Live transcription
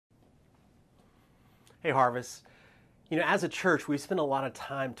Hey, Harvest. As a church, we spend a lot of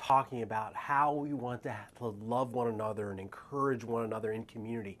time talking about how we want to love one another and encourage one another in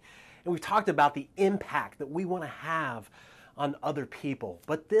community. And we've talked about the impact that we want to have on other people.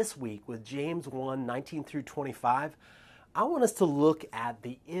 But this week, with James 1:19 through 25, I want us to look at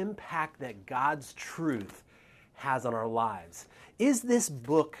the impact that God's truth has on our lives. Is this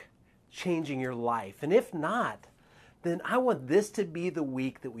book changing your life? And if not, then I want this to be the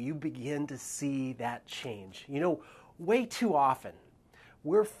week that you begin to see that change. Way too often,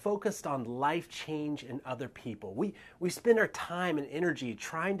 we're focused on life change in other people. We spend our time and energy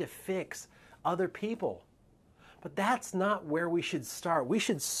trying to fix other people. But that's not where we should start. We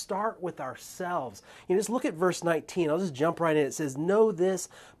should start with ourselves. Just look at verse 19. I'll just jump right in. It says, "Know this,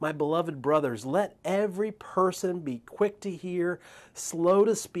 my beloved brothers, let every person be quick to hear, slow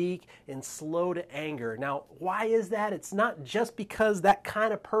to speak, and slow to anger." Now, why is that? It's not just because that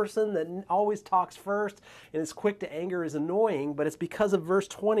kind of person that always talks first and is quick to anger is annoying, but it's because of verse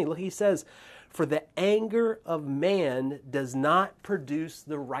 20. Look, he says, "For the anger of man does not produce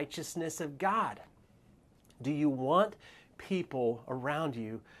the righteousness of God." Do you want people around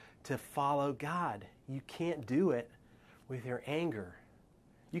you to follow God? You can't do it with your anger.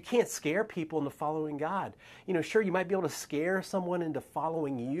 You can't scare people into following God. Sure, you might be able to scare someone into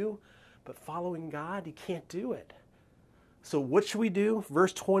following you, but following God, you can't do it. So what should we do?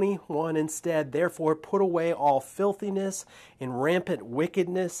 Verse 21 instead, "Therefore put away all filthiness and rampant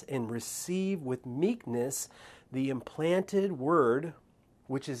wickedness and receive with meekness the implanted word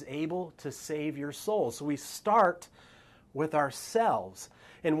which is able to save your soul." So we start with ourselves.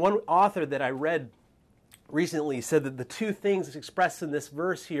 And one author that I read recently said that the two things expressed in this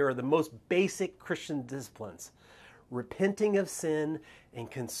verse here are the most basic Christian disciplines: repenting of sin and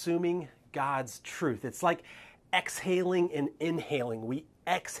consuming God's truth. It's like exhaling and inhaling. We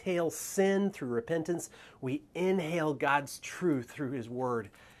exhale sin through repentance. We inhale God's truth through His Word.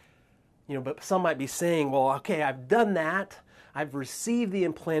 But some might be saying, well, okay, I've done that. I've received the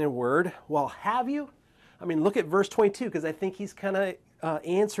implanted word. Well, have you? Look at verse 22, because I think he's kind of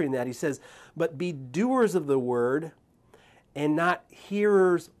answering that. He says, "But be doers of the word and not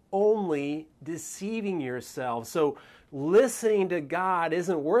hearers only, deceiving yourselves." So listening to God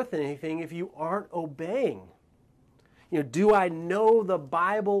isn't worth anything if you aren't obeying. Do I know the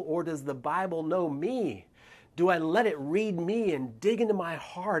Bible, or does the Bible know me? Do I let it read me and dig into my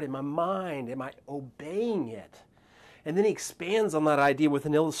heart and my mind? Am I obeying it? And then he expands on that idea with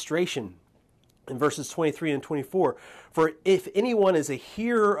an illustration in verses 23 and 24. "For if anyone is a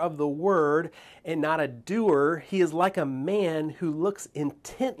hearer of the word and not a doer, he is like a man who looks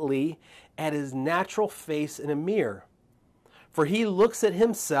intently at his natural face in a mirror. For he looks at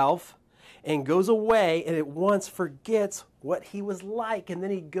himself and goes away and at once forgets what he was like." And then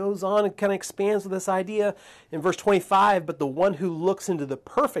he goes on and kind of expands with this idea in verse 25, "But the one who looks into the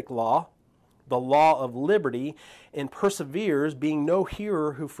perfect law, the law of liberty, and perseveres, being no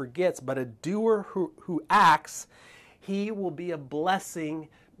hearer who forgets, but a doer who acts, he will be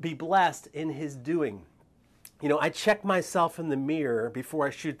blessed in his doing." I check myself in the mirror before I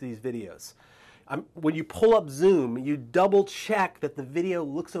shoot these videos. When you pull up Zoom, you double check that the video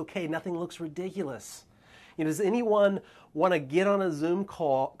looks okay, nothing looks ridiculous. Does anyone want to get on a Zoom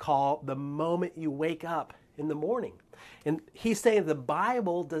call the moment you wake up in the morning? And he's saying the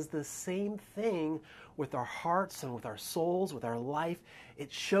Bible does the same thing with our hearts and with our souls, with our life.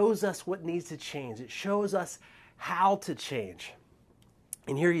 It shows us what needs to change. It shows us how to change.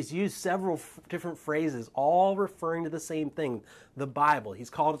 And here he's used several different phrases, all referring to the same thing, the Bible.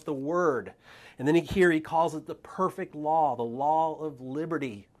 He's called it the Word. And then here he calls it the perfect law, the law of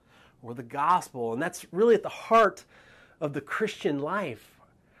liberty, or the gospel. And that's really at the heart of the Christian life.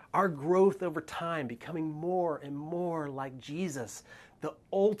 Our growth over time, becoming more and more like Jesus, the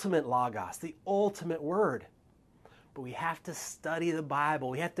ultimate logos, the ultimate word. But we have to study the Bible.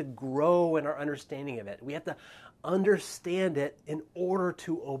 We have to grow in our understanding of it. We have to understand it in order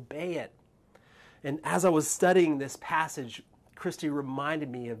to obey it. And as I was studying this passage, Christy reminded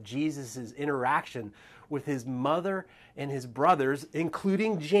me of Jesus' interaction with his mother and his brothers,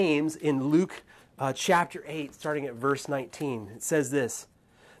 including James, in Luke chapter 8, starting at verse 19. It says this,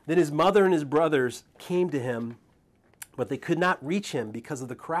 "Then his mother and his brothers came to him, but they could not reach him because of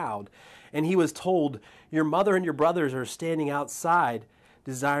the crowd. And he was told, 'Your mother and your brothers are standing outside,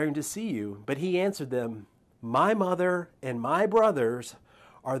 desiring to see you.' But he answered them, 'My mother and my brothers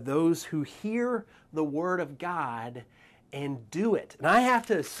are those who hear the word of God and do it.'" And I have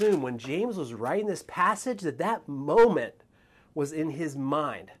to assume when James was writing this passage that moment was in his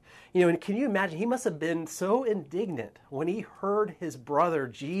mind. You know, and can you imagine, he must have been so indignant when he heard his brother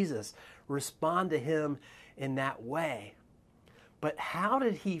Jesus respond to him in that way. But how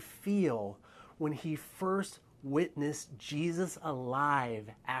did he feel when he first witnessed Jesus alive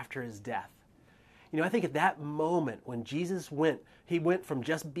after his death? You know, I think at that moment when Jesus he went from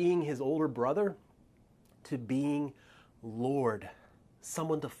just being his older brother to being Lord,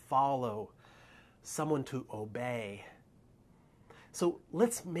 someone to follow, someone to obey. So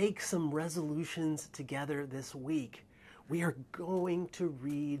let's make some resolutions together this week. We are going to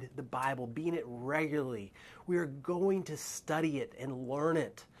read the Bible, being it regularly. We are going to study it and learn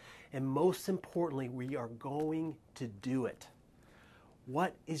it. And most importantly, we are going to do it.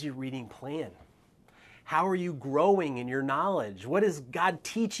 What is your reading plan? How are you growing in your knowledge? What is God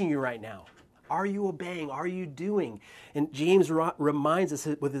teaching you right now? Are you obeying? Are you doing? And James reminds us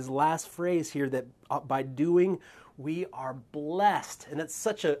with his last phrase here that by doing, we are blessed. And that's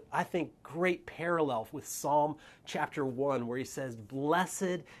such a, I think, great parallel with Psalm chapter 1, where he says,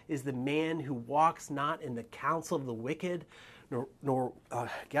 "Blessed is the man who walks not in the counsel of the wicked, nor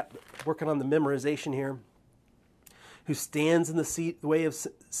working on the memorization here, who stands in the way of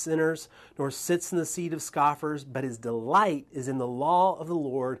sinners, nor sits in the seat of scoffers, but his delight is in the law of the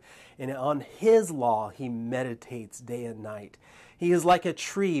Lord, and on his law he meditates day and night. He is like a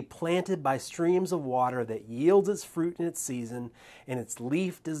tree planted by streams of water that yields its fruit in its season, and its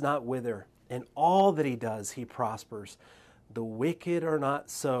leaf does not wither. And all that he does, he prospers. The wicked are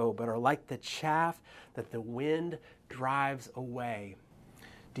not so, but are like the chaff that the wind drives away."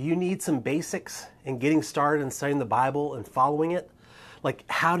 Do you need some basics in getting started in studying the Bible and following it? Like,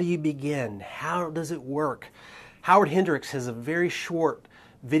 how do you begin? How does it work? Howard Hendricks has a very short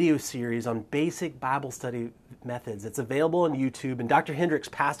video series on basic Bible study methods. It's available on YouTube, and Dr. Hendricks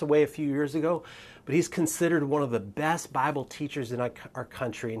passed away a few years ago, but he's considered one of the best Bible teachers in our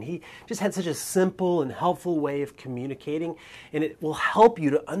country, and he just had such a simple and helpful way of communicating, and it will help you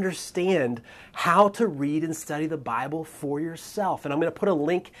to understand how to read and study the Bible for yourself. And I'm going to put a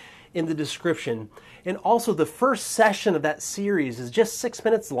link in the description. And also, the first session of that series is just 6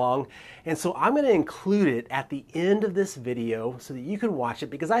 minutes long, and so I'm going to include it at the end of this video so that you can watch it,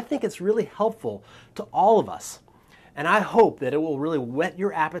 because I think it's really helpful to all of us. And I hope that it will really whet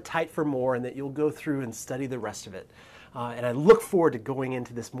your appetite for more and that you'll go through and study the rest of it. And I look forward to going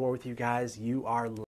into this more with you guys. You are